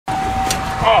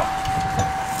Oh,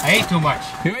 I ate too much.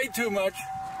 You ate too much.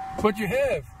 What you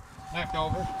have?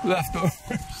 Leftovers. Leftovers.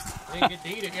 Didn't get to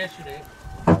eat it yesterday.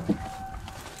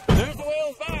 There's the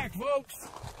whale's back, folks.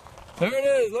 There it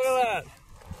is. Look at that.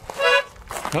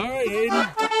 All right, Hayden.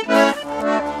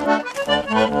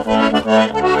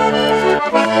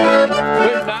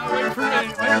 Wait now. Wait for me.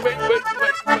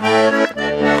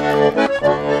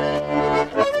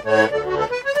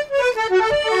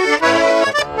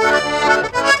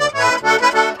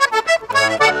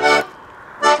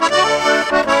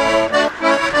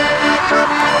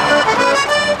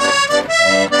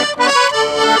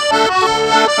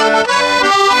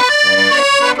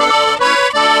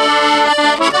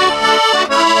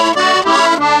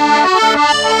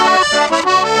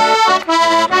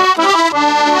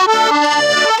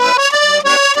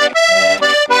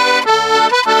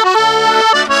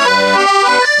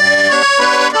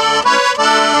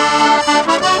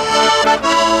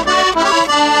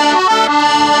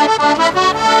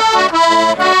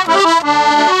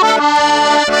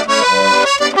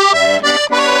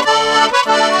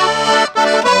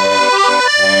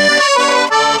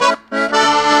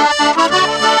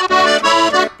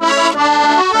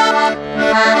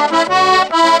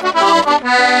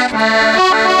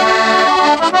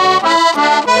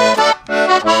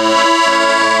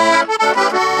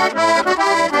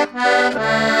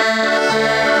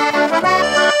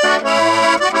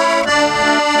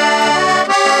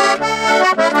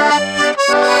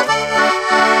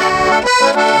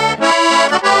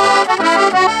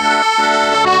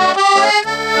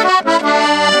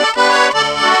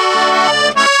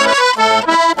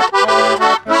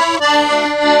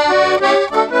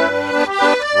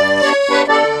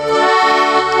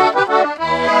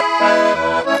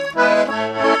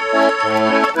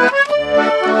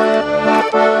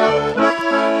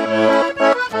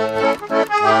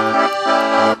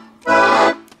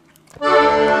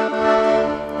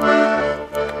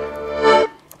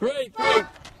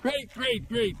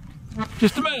 Great.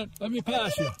 Just a minute. Let me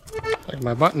pass you. Like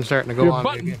my button's starting to go Your on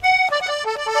button. again.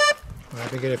 I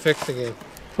have to get it fixed again.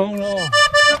 Oh no.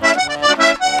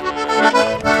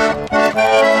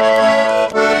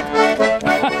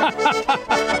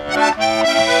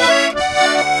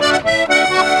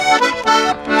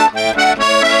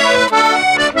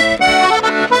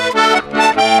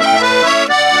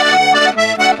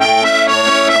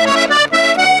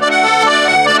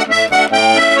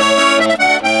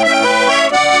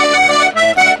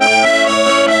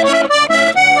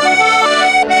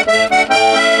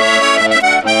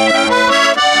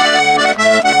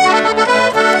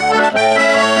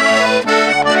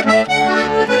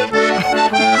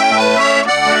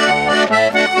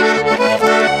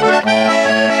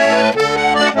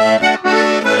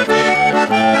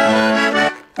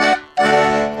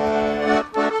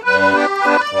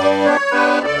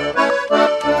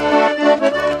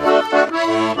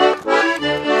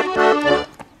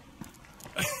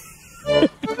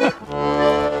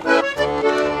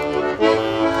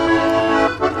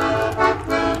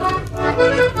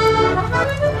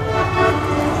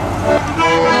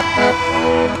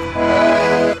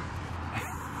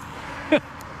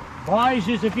 Boys,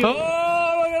 just if you... Oh,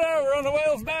 look at that. We're on the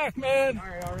whale's back, man.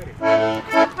 Alright, already.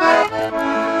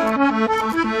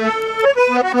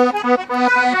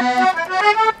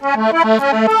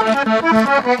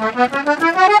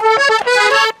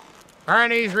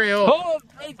 Aren't these real? Hold it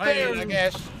right there. I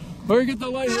guess. We'll get the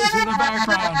lighthouse in the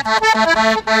background.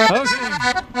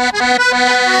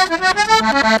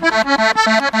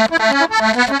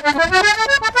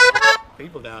 Okay.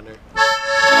 People down there.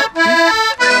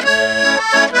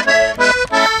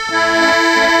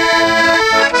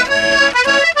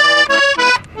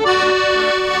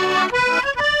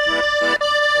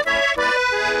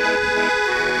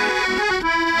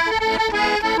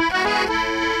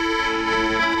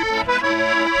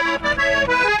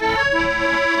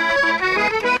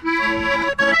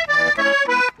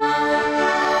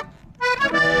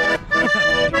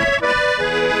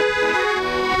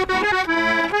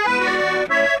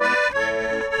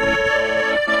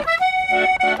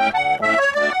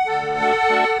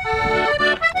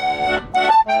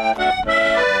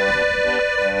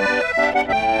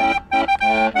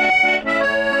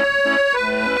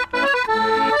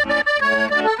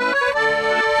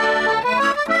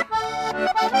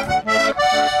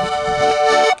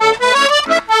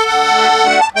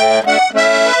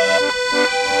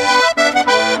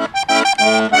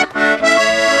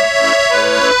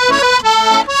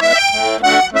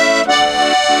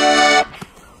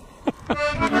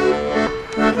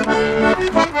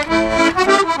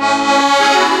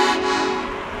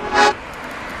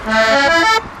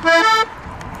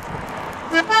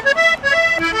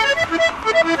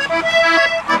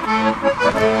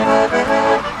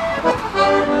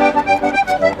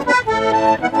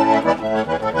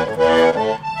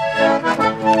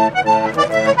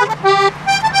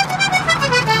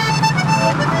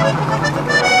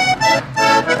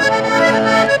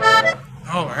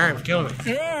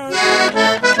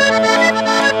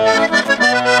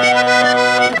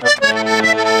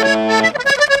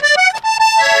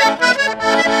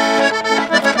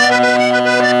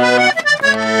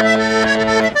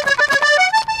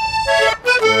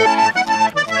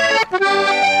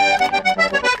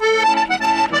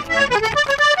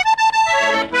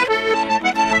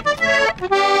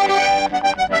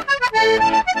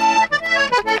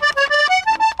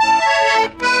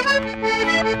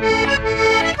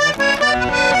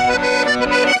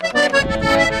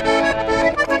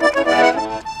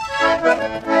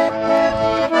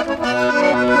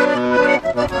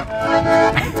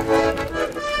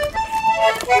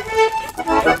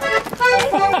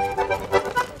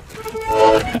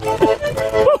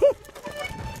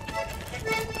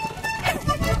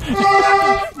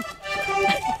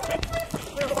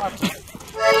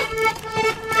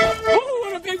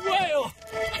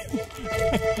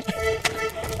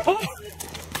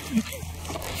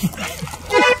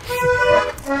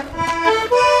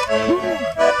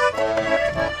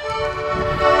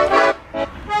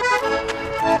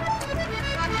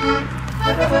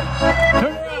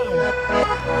 Turn around.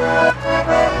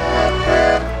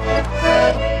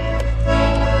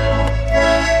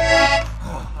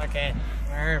 I can't.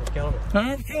 My arm's killing me.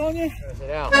 Arm's killing you? Sit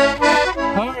down.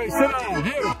 All right, sit down.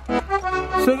 Here.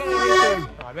 Sit down right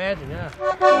there. I imagine, yeah.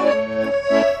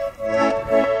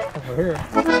 Over here.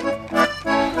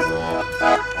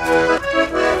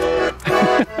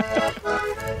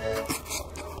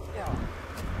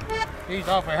 He's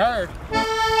awfully hard.